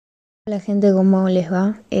Hola gente, ¿cómo les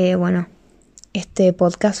va? Bueno, este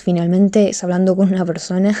podcast finalmente es hablando con una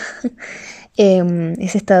persona.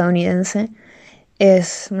 Es estadounidense,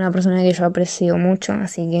 es una persona que yo aprecio mucho,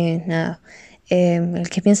 así que nada. El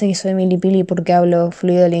que piense que soy milipili porque hablo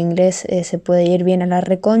fluido el inglés se puede ir bien a la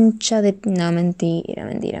reconcha de... No, mentira,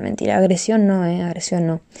 mentira, mentira. Agresión no, agresión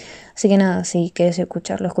no. Así que nada, si quieres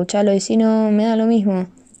escucharlo, escúchalo y si no, me da lo mismo.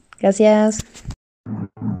 Gracias.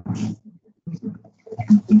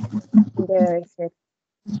 There is it.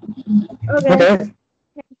 Okay, Okay.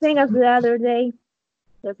 same as the other day.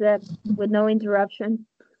 Just that with no interruption.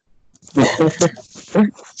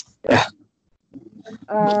 Yeah.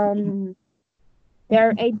 Um, there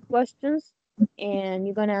are 8 questions, and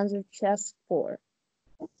you're gonna answer just 4.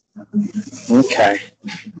 Okay.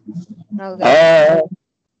 Okay.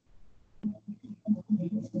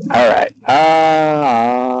 All right.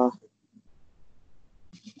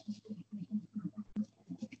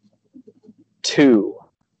 Two.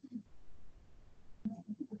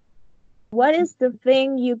 What is the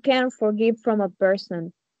thing you can't forgive from a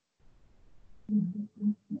person?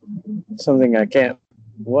 Something I can't.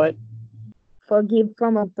 What? Forgive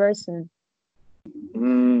from a person.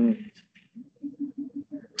 Mm.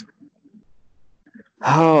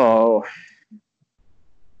 Oh,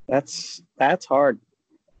 that's hard.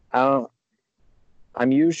 Uh,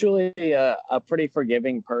 I'm usually a pretty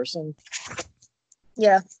forgiving person,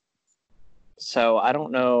 Yeah. so I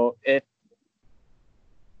don't know if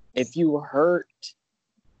you hurt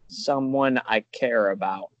someone I care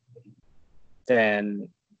about, then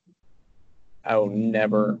I will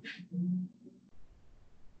never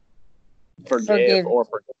forgive Forgive. or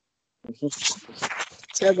forget.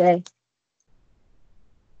 Okay.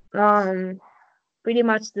 Pretty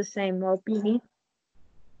much the same opinion.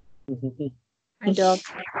 I don't.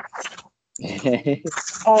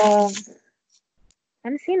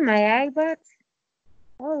 I'm seeing my eyebags.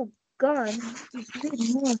 Oh God.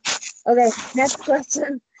 Okay. Next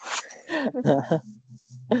question.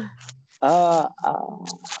 uh, uh,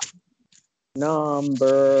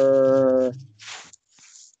 number.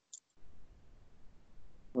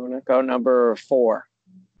 I'm gonna go number 4.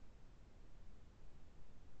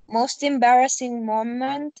 Most embarrassing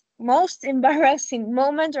moment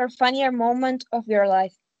or funnier moment of your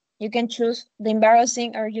life. You can choose the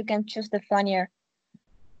embarrassing or you can choose the funnier.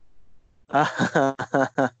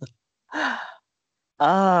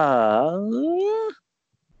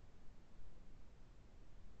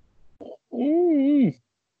 Mm,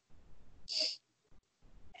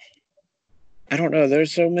 I don't know.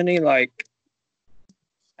 There's so many like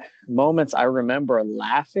moments I remember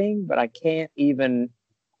laughing, but I can't even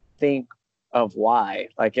think of why.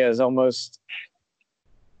 Like it was almost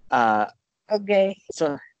Okay.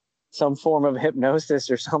 some form of hypnosis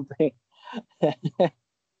or something. It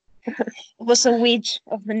was a witch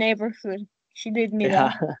of the neighborhood. She did me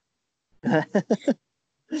that.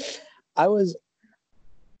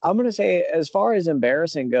 I'm gonna say, as far as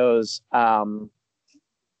embarrassing goes,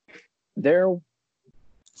 there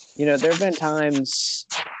have been times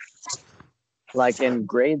like in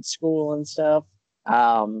grade school and stuff,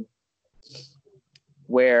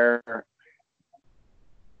 where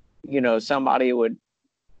somebody would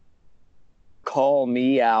call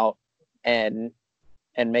me out and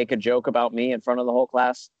make a joke about me in front of the whole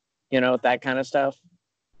class, that kind of stuff.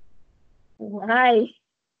 Why?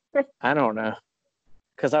 I don't know,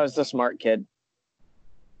 because I was the smart kid.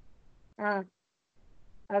 Okay.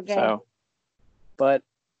 So, but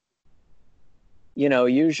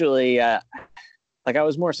usually, like I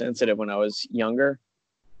was more sensitive when I was younger,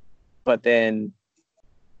 but then,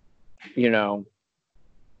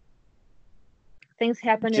 things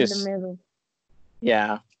happen in the middle.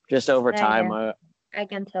 Yeah, just over time, Yeah, I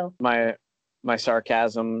can tell. my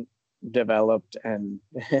sarcasm developed, and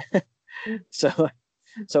so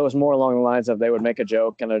it was more along the lines of they would make a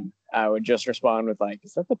joke, and I would just respond with like,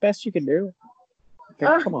 "Is that the best you can do?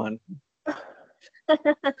 Okay, come on."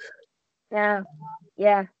 Yeah.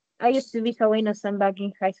 I used to be so innocent back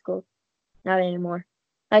in high school. Not anymore.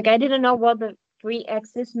 Like I didn't know what the 3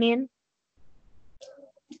 X's mean.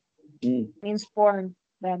 Means porn,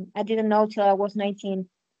 but I didn't know till I was 19.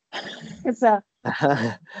 It's a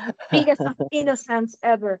biggest of innocence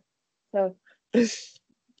ever. So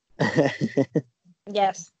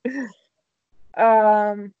yes.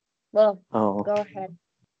 Well, Oh. Go ahead.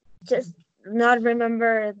 Just not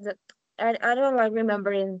remember that. I don't like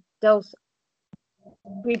remembering those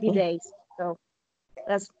creepy days. So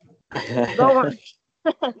let's go on.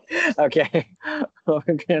 Okay, we're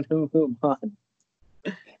gonna move on.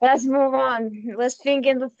 Let's move on. Let's think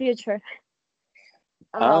in the future.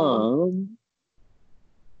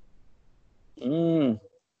 Mm.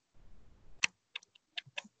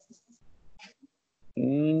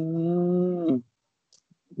 Mm.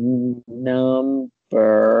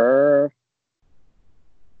 Number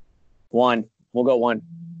one. We'll go one.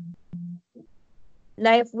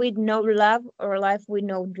 Life with no love or life with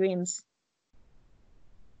no dreams?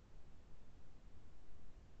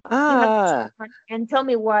 You have to Ah. choose one and tell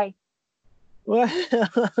me why. Well,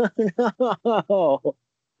 no.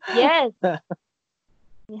 Yes.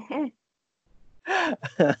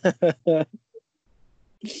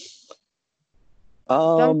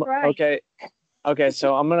 Don't cry. Okay,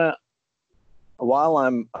 so I'm gonna, while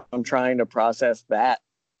I'm trying to process that,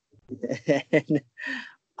 and,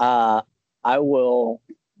 I will,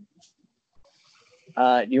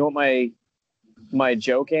 you want my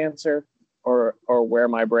joke answer, or where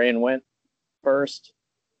my brain went first?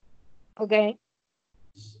 Okay.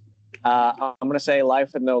 I'm gonna say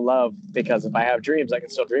life with no love, because if I have dreams, I can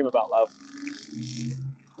still dream about love.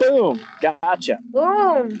 Boom, gotcha.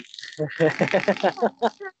 Boom.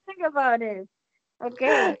 Think about it.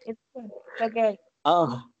 Okay. It's good. Okay.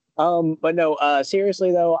 But no,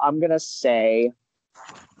 seriously though, I'm gonna say,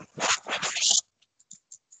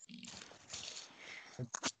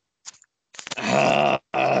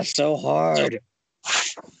 so hard.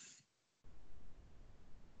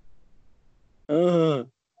 Uh,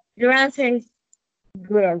 Your answer is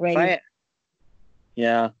good if already.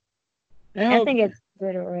 Yeah. I I hope think it's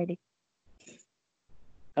good already.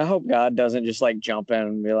 God doesn't just like jump in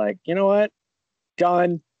and be like, you know what,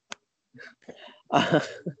 done. um,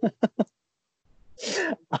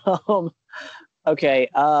 okay.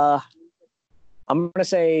 I'm gonna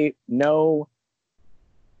say no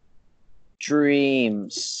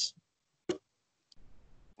dreams.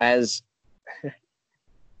 As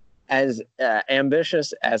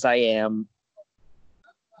ambitious as I am,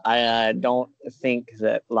 I don't think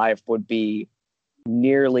that life would be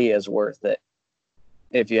nearly as worth it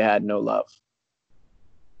if you had no love.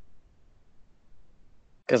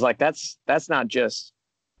 Because like that's not just,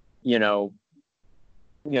 you know,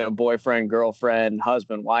 boyfriend, girlfriend,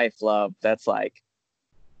 husband, wife love. That's like,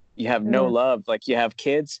 you have no love. Like, you have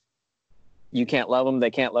kids, you can't love them,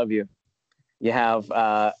 they can't love you. You have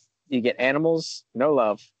you get animals, no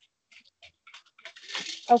love.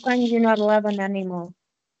 How can you not love an animal?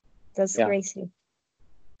 That's crazy.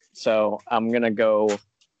 So I'm gonna go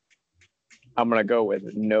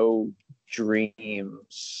with no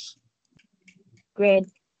dreams. Great.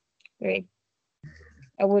 I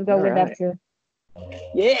would go with that too.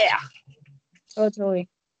 Yeah. Totally.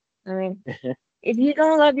 I mean, if you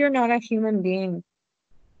don't love, you're not a human being.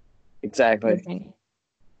 Exactly.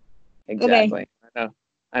 Okay.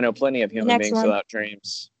 I know plenty of human beings without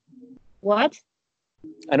dreams. What?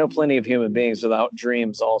 I know plenty of human beings without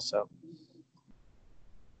dreams also.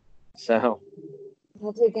 So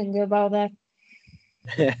What we can do about that?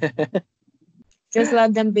 Just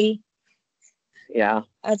let them be. Yeah.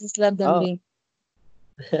 I just let them be.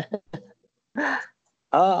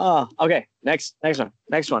 Okay. Next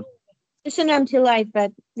one. It's an empty life,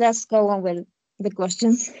 but let's go on with the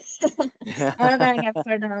questions. I'm not gonna get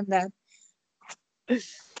further on that.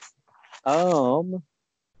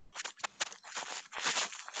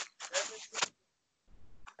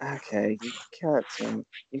 Okay, you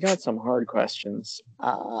got some hard questions.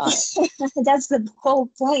 That's the whole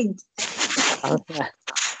point.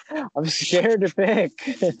 I'm scared to pick.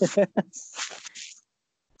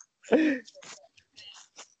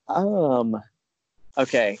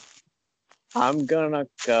 Okay. I'm gonna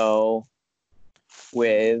go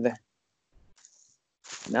with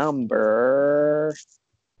number.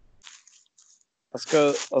 Let's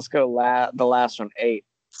go the last one, 8.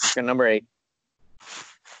 Let's go number 8.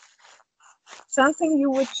 Something you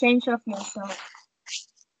would change of yourself.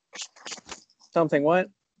 Something what?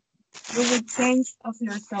 You would change of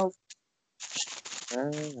yourself.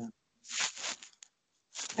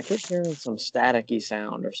 I keep hearing some staticky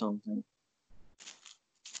sound or something.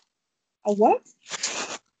 A what?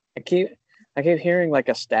 I keep hearing like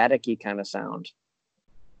a staticky kind of sound.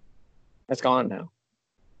 It's gone now.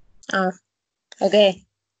 Oh, okay.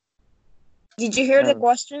 Did you hear the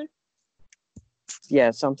question?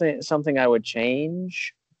 Yeah, something I would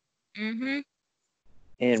change. Mm-hmm.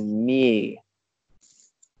 In me.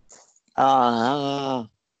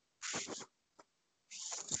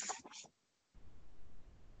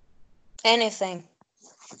 Anything.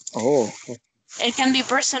 Oh. It can be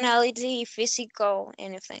personality, physical,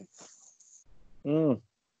 anything. In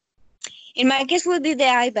my case, would be the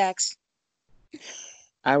eye bags.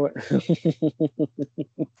 I would.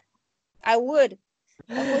 I would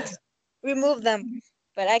remove them,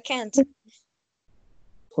 but I can't.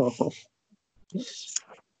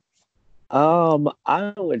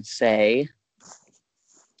 I would say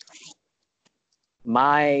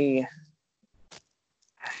my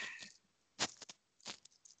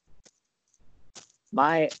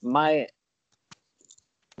my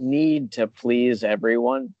need to please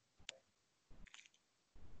everyone.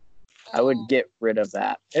 I would get rid of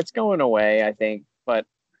that. It's going away, I think, but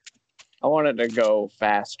I want it to go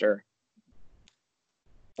faster.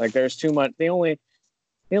 Like there's too much. The only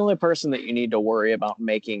person that you need to worry about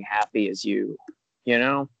making happy is you, you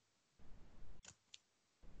know?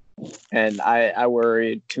 And I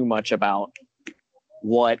worry too much about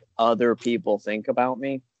what other people think about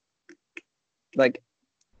me. Like,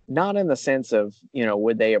 not in the sense of,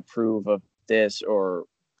 would they approve of this or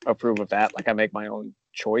approve of that? Like, I make my own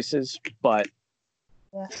choices, but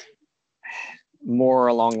Yeah. more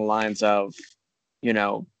along the lines of,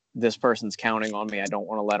 this person's counting on me. I don't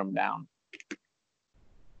want to let them down.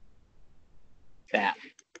 That.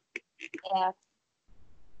 Yeah.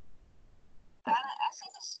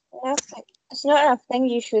 I think it's not a thing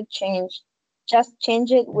you should change. Just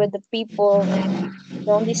change it with the people that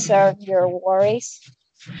don't deserve your worries.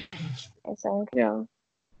 I think Yeah.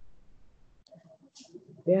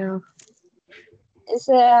 Yeah. it's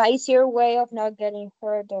a easier way of not getting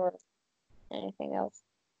hurt or anything else.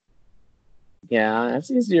 Yeah,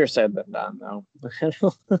 it's easier said than done, though.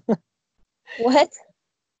 What?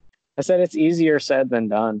 I said it's easier said than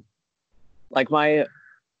done. Like my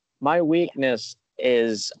weakness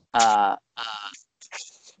is the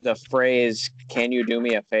phrase, "Can you do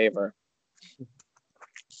me a favor?"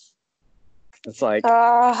 It's like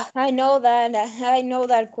I know that. I know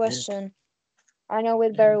that question. I know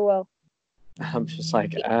it very well. I'm just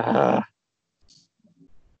like, yeah.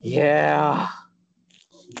 Yeah.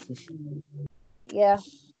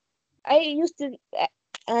 I used to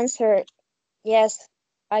answer yes,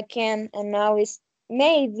 I can, and now it's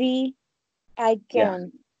maybe I Yeah.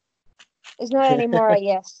 can. It's not anymore a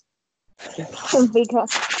yes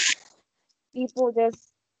because people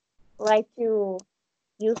just like to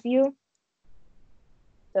use you.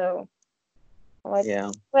 So, like,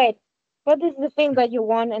 Yeah. wait, what is the thing that you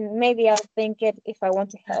want? And maybe I'll think it if I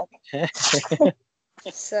want to help.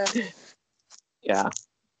 So, Yeah.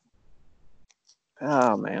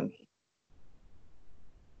 Oh man.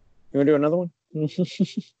 You wanna do another one? yes,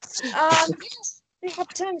 we have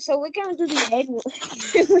time, so we're gonna do the egg.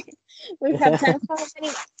 we have time. How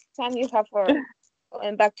many time you have for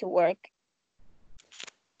going back to work?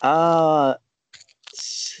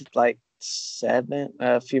 Like 7,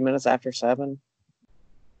 a few minutes after 7.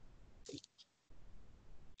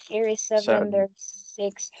 Here is So 7, there's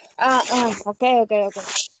 6. Okay.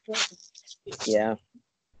 yeah.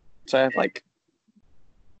 So I have like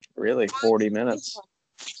really 40 minutes.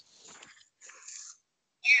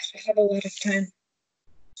 Yes, we have a lot of time.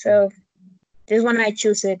 So this one I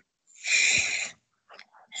choose it.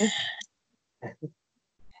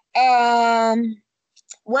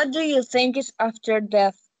 What do you think is after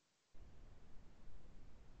death?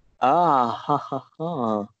 Ha ha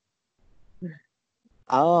ha.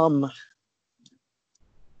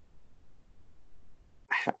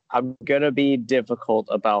 I'm gonna be difficult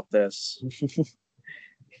about this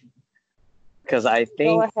because I Go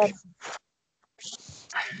think ahead.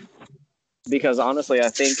 because honestly I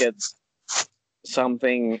think it's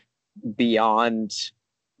something beyond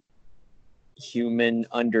human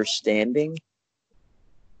understanding.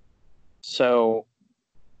 So,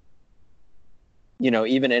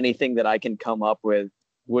 even anything that I can come up with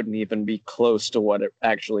wouldn't even be close to what it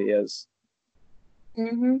actually is.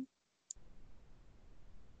 Mm-hmm.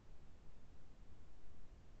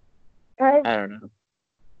 I don't know.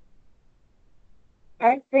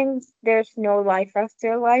 I think there's no life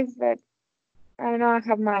after life, but I don't know, I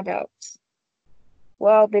have my doubts.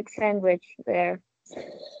 Well, big sandwich there.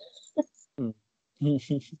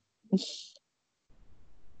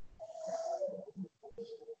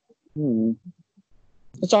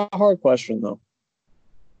 It's a hard question, though.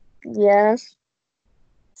 Yes.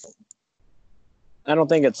 I don't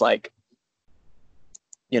think it's like,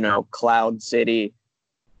 Cloud City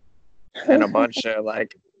and a bunch of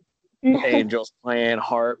like angels playing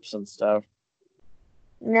harps and stuff.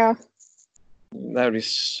 No. That would be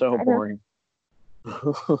so boring.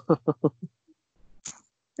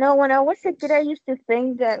 No, when I was a kid, I used to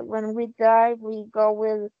think that when we die, we go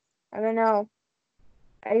with, I don't know,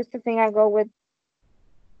 I used to think I go with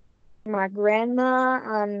my grandma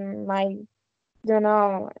and my,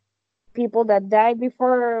 people that died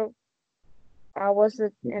before I was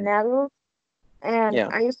an adult. And Yeah.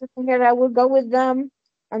 I used to think that I would go with them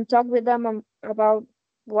and talk with them about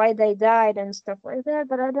why they died and stuff like that,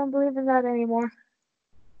 but I don't believe in that anymore.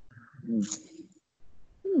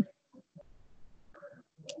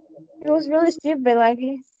 It was really stupid. Like,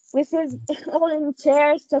 we sit all in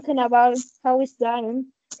chairs talking about how he's dying.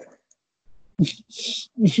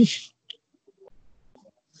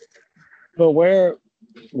 But where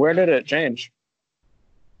did it change?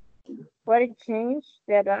 What it changed?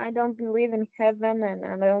 That I don't believe in heaven and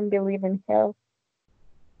I don't believe in hell.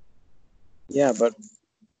 Yeah, but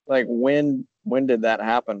like when did that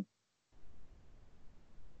happen?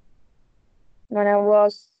 When I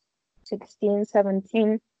was 16,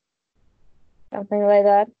 17, something like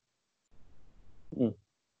that.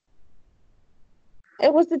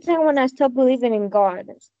 It was the time when I stopped believing in God.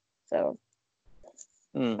 So,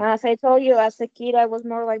 as I told you, as a kid, I was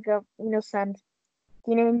more like a innocent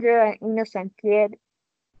teenager, an innocent kid,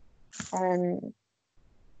 and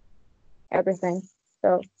everything.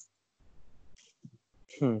 So,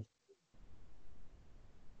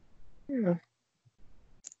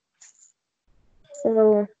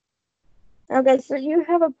 so okay. So you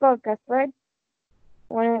have a podcast, right?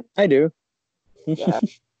 I do.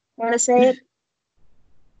 Want to say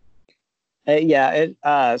it?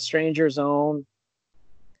 Yeah, Stranger Zone.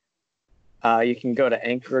 You can go to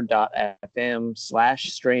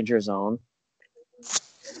anchor.fm/Stranger Zone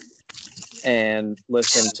and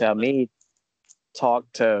listen to me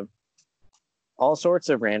talk to all sorts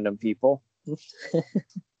of random people.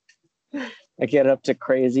 I get up to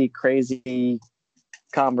crazy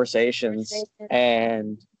conversations,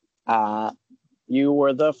 and you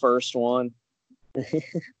were the first one.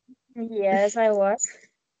 Yes, I was.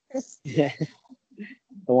 The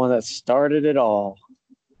one that started it all.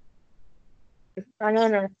 An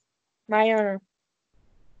honor. My honor.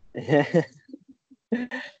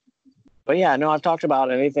 But yeah, no, I've talked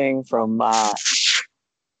about anything from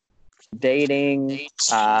dating.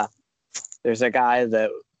 There's a guy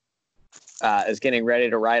that is getting ready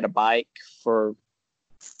to ride a bike for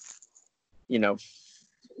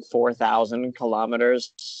 4,000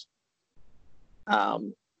 kilometers.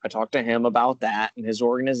 I talked to him about that and his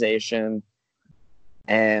organization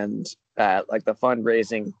and like the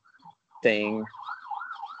fundraising thing.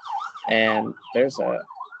 And there's an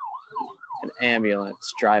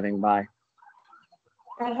ambulance driving by.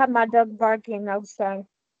 I have my dog barking outside.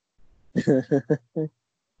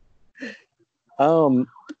 But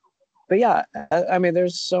yeah, I mean,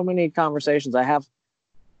 there's so many conversations I have,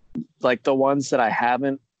 like the ones that I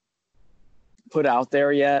haven't put out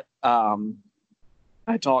there yet. I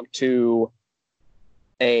talked to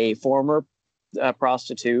a former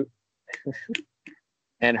prostitute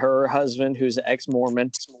and her husband, who's an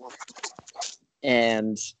ex-Mormon,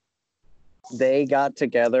 and they got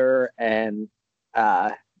together and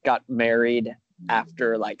got married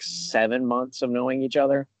after like 7 months of knowing each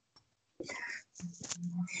other.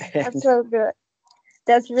 That's so good.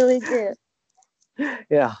 That's really good.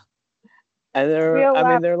 Yeah. And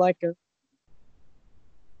they're like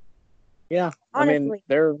yeah, honestly.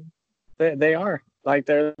 I mean, they are like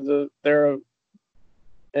they're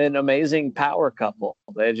an amazing power couple.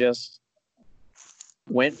 They just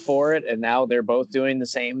went for it, and now they're both doing the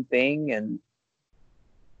same thing and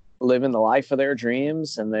living the life of their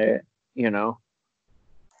dreams. And I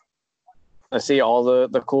see all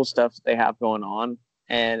the cool stuff they have going on,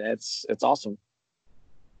 and it's awesome.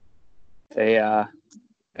 They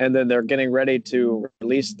and then they're getting ready to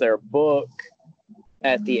release their book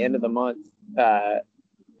at the end of the month.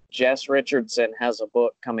 Jess Richardson has a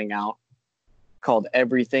book coming out called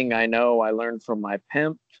Everything I Know I Learned from My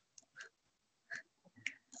Pimp.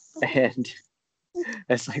 And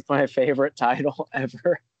it's like my favorite title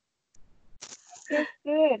ever. It's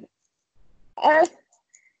good. I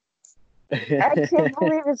can't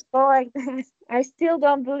believe it's going like that. I still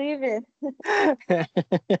don't believe it.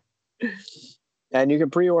 And you can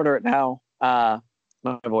pre-order it now. My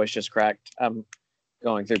voice just cracked. I'm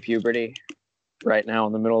going through puberty right now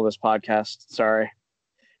in the middle of this podcast. Sorry.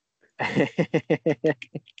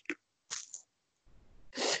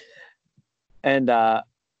 And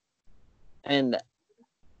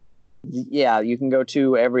yeah, you can go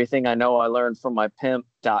to Everything I Know I Learned from My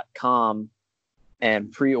Pimp.com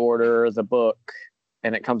and pre-order the book,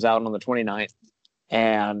 and it comes out on the 29th.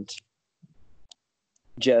 And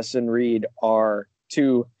Jess and Reed are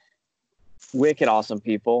two wicked awesome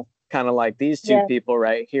people, kind of like these two people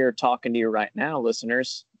right here talking to you right now,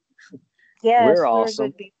 listeners. Yes, we're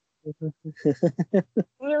awesome. Good people.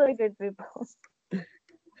 Really good people. The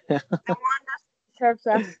one that serves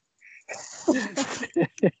us.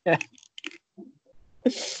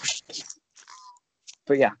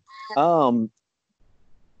 But yeah,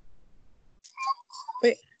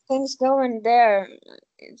 things going there?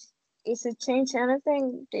 Is it change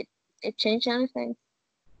anything? Did it change anything?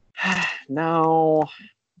 No,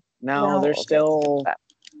 there's Okay.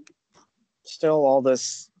 still all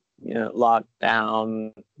this,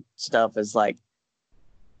 lockdown stuff is like,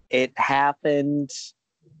 it happened,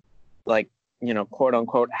 like, quote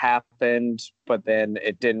unquote happened, but then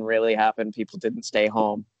it didn't really happen. People didn't stay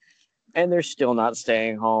home, and they're still not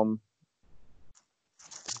staying home.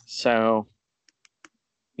 So,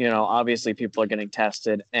 obviously people are getting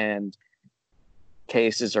tested and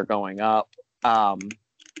cases are going up.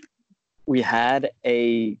 We had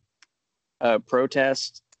a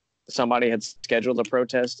protest. Somebody had scheduled a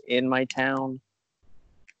protest in my town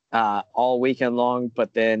all weekend long,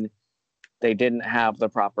 but then they didn't have the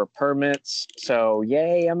proper permits. So,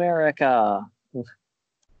 yay, America!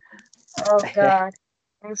 Oh God,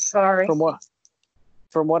 I'm sorry.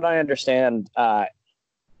 From what I understand,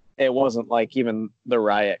 it wasn't like even the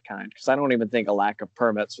riot kind, because I don't even think a lack of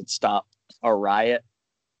permits would stop a riot.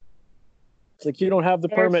 It's like, you don't have the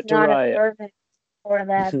permit to riot. There's not a permit for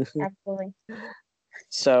that, actually.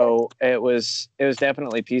 So it was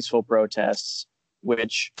definitely peaceful protests,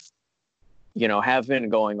 which, have been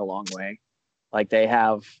going a long way. Like they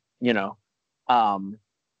have, I don't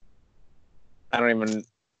even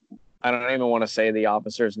want to say the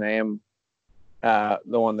officer's name, the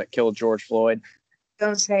one that killed George Floyd.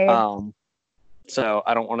 Don't say it. So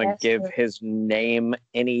I don't want to give his name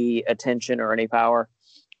any attention or any power.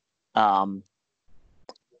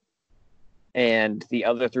 And the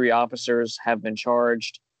other 3 officers have been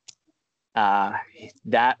charged.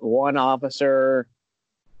 That one officer,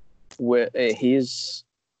 his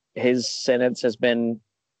sentence has been,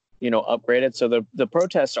 upgraded. So the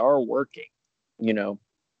protests are working,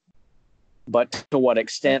 but to what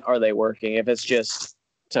extent are they working? If it's just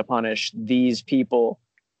to punish these people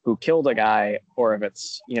who killed a guy, or if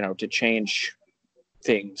it's, to change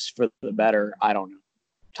things for the better, I don't know.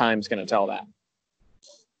 Time's going to tell that.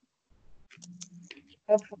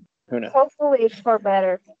 Who knows? Hopefully it's for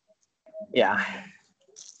better. Yeah.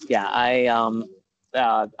 I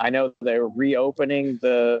know they're reopening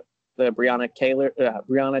the Breonna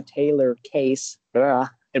Taylor case.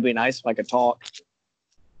 It'd be nice if I could talk.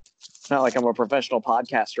 It's not like I'm a professional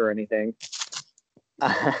podcaster or anything.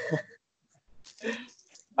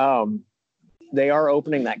 They are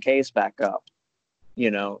opening that case back up.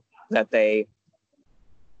 That they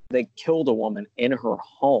killed a woman in her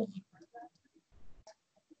home.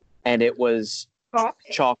 And it was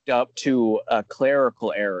chalked up to a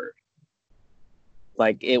clerical error.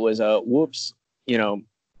 Like it was a whoops,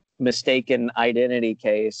 mistaken identity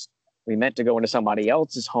case. We meant to go into somebody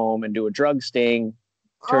else's home and do a drug sting.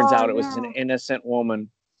 Turns out it was an innocent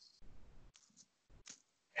woman.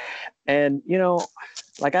 And,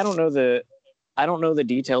 like I don't know the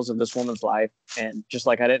details of this woman's life. And just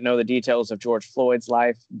like I didn't know the details of George Floyd's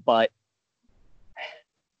life, but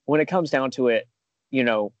when it comes down to it,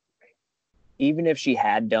 even if she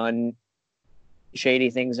had done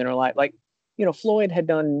shady things in her life, like, Floyd had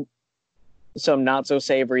done some not so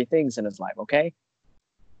savory things in his life. Okay.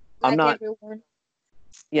 I'm not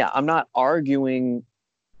arguing,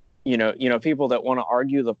 people that want to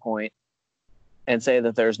argue the point and say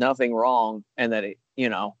that there's nothing wrong and that,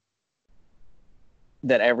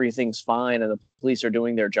 that everything's fine and the police are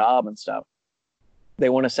doing their job and stuff. They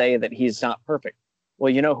want to say that he's not perfect.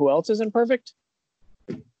 Well, who else isn't perfect?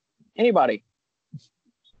 Anybody.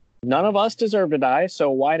 None of us deserve to die,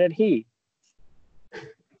 so why did he?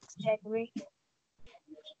 Exactly.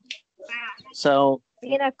 So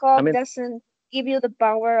being a cop doesn't give you the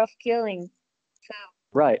power of killing. So.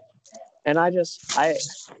 Right. And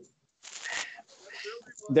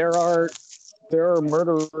there are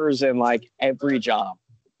murderers in like every job,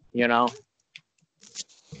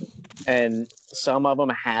 and some of them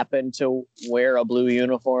happen to wear a blue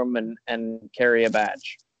uniform and carry a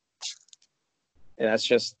badge. And that's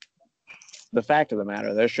just the fact of the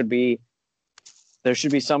matter. There should be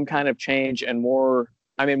some kind of change and more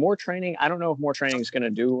training. I don't know if more training is going to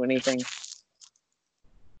do anything,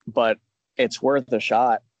 but it's worth a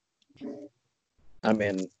shot. Yeah.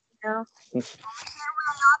 We're not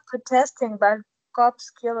protesting, but cops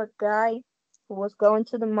kill a guy who was going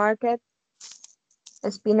to the market,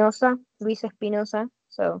 Luis Espinosa.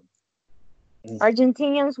 So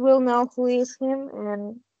Argentinians will know who is him,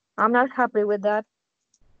 and I'm not happy with that.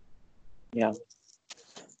 Yeah.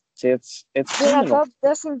 See, it's being a cop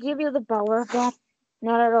doesn't give you the power of that.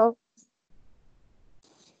 Not at all.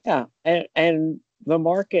 Yeah, and the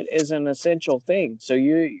market is an essential thing. So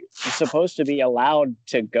you're supposed to be allowed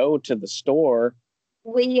to go to the store.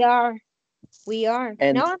 We are. We are.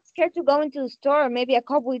 And Now I'm scared to go into the store. Maybe a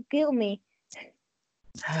cop would kill me.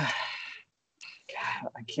 God,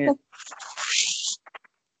 I can't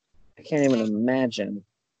even imagine.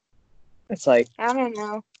 It's like I don't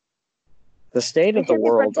know. the state We of the should be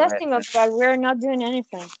world right protesting now. us, but we're not doing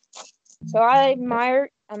anything. So I admire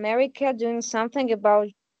America doing something about,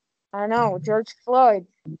 I don't know, George Floyd.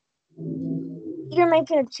 You're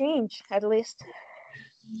making a change, at least.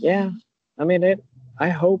 Yeah, I mean I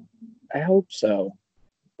hope so.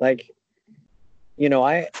 Like,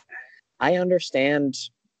 I understand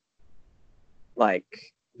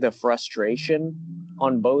like the frustration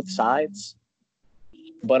on both sides,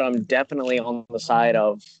 but I'm definitely on the side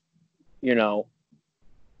of, you know,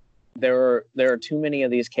 there are too many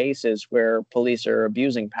of these cases where police are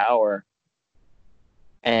abusing power.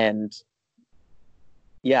 And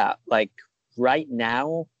yeah, like right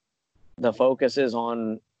now the focus is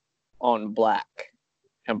on black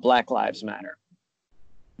and Black Lives Matter.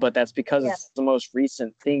 But that's because it's the most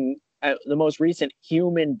recent thing, the most recent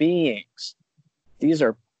human beings. These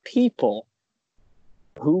are people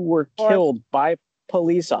who were killed by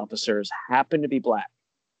police officers, happen to be black.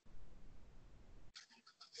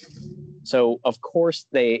 So of course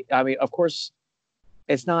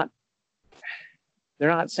it's not, they're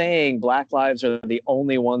not saying black lives are the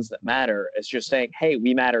only ones that matter. It's just saying, hey,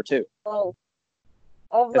 we matter too. Oh,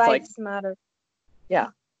 all lives matter. Yeah.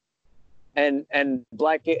 And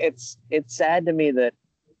black, it's sad to me that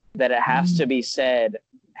it has to be said,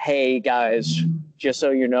 hey guys, just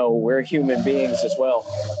so you know, we're human beings as well.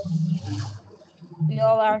 We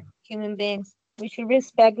all are human beings. We should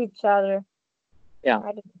respect each other. Yeah.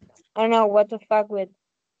 I don't know what the fuck with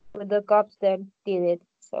the cops that did it.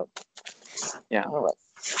 So yeah.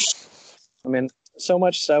 I mean, so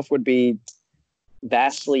much stuff would be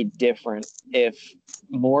vastly different if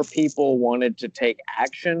more people wanted to take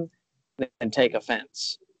action than take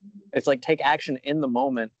offense. It's like, take action in the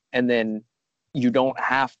moment, and then you don't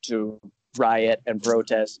have to riot and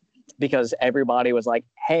protest because everybody was like,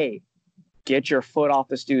 hey, get your foot off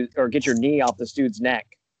this dude, or get your knee off this dude's neck.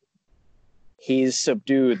 He's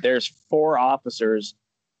subdued. There's 4 officers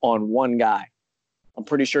on one guy. I'm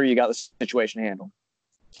pretty sure you got the situation handled.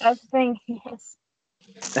 I think yes.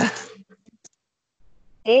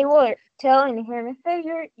 They were telling him,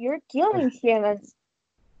 hey, you're killing him. And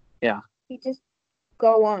yeah. He just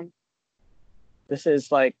go on. This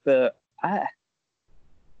is like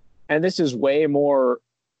and this is way more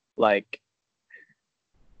like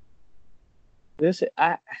this.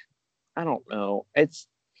 I don't know. It's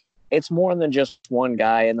more than just one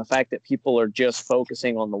guy, and the fact that people are just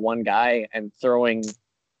focusing on the one guy and throwing,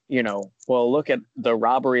 well, look at the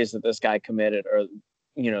robberies that this guy committed, or,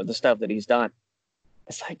 the stuff that he's done.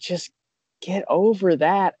 It's like, just get over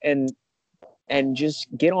that and just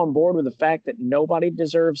get on board with the fact that nobody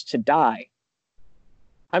deserves to die.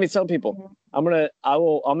 I mean, some people.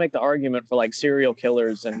 I'll make the argument for like serial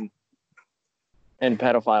killers and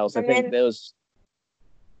pedophiles. I think those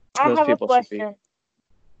have people a question. should be.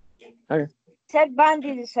 Okay. Ted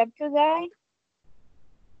Bundy deserved to die?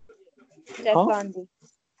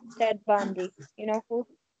 Ted Bundy. You know who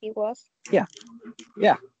he was? Yeah.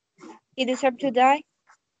 He deserved to die?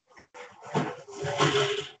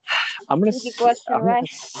 I'm gonna say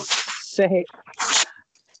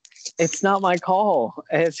it's not my call.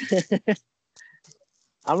 I'm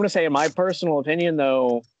gonna say, in my personal opinion,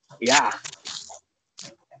 though, yeah.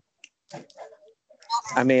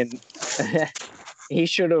 I mean, he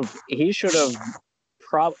should have.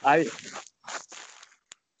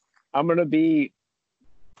 I'm gonna be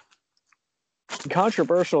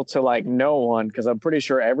controversial to like no one, because I'm pretty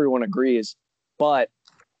sure everyone agrees, but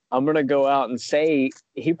I'm gonna go out and say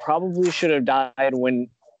he probably should have died when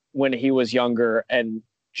he was younger and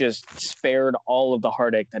just spared all of the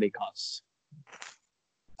heartache that he caused.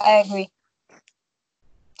 I agree.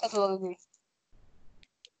 Totally agree.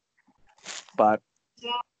 But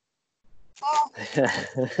yeah.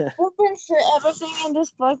 We've been through everything in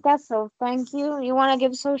this podcast, so thank you. You want to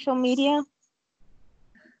give social media?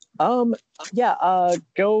 Go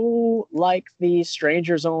like the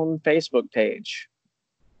Stranger Zone Facebook page.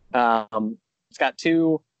 It's got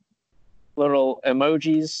 2 little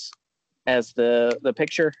emojis as the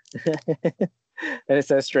picture. And it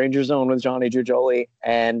says Stranger Zone with Johnny Jujoli.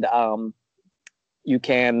 And you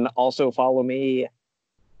can also follow me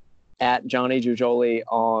at Johnny Jujoli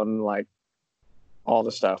on like all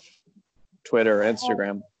the stuff. Twitter,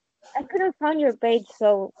 Instagram. I couldn't find your page,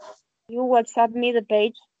 so you WhatsApp me the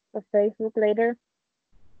page of Facebook later?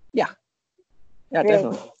 Yeah,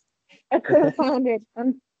 definitely. I couldn't find it.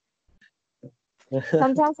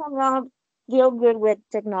 Sometimes I'm not real good with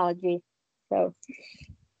technology. So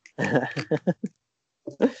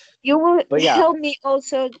you will But yeah. help me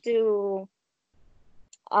also to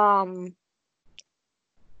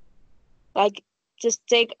like just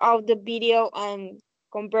take out the video and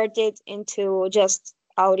convert it into just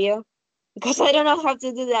audio, because I don't know how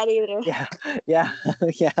to do that either. Yeah,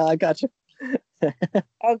 I got you.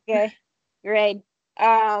 Okay, great.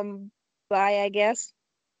 Bye, I guess.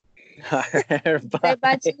 All right, Say bye to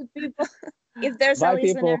bye. the people if there's a Bye,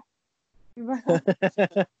 listener. people.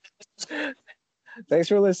 Thanks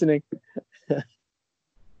for listening.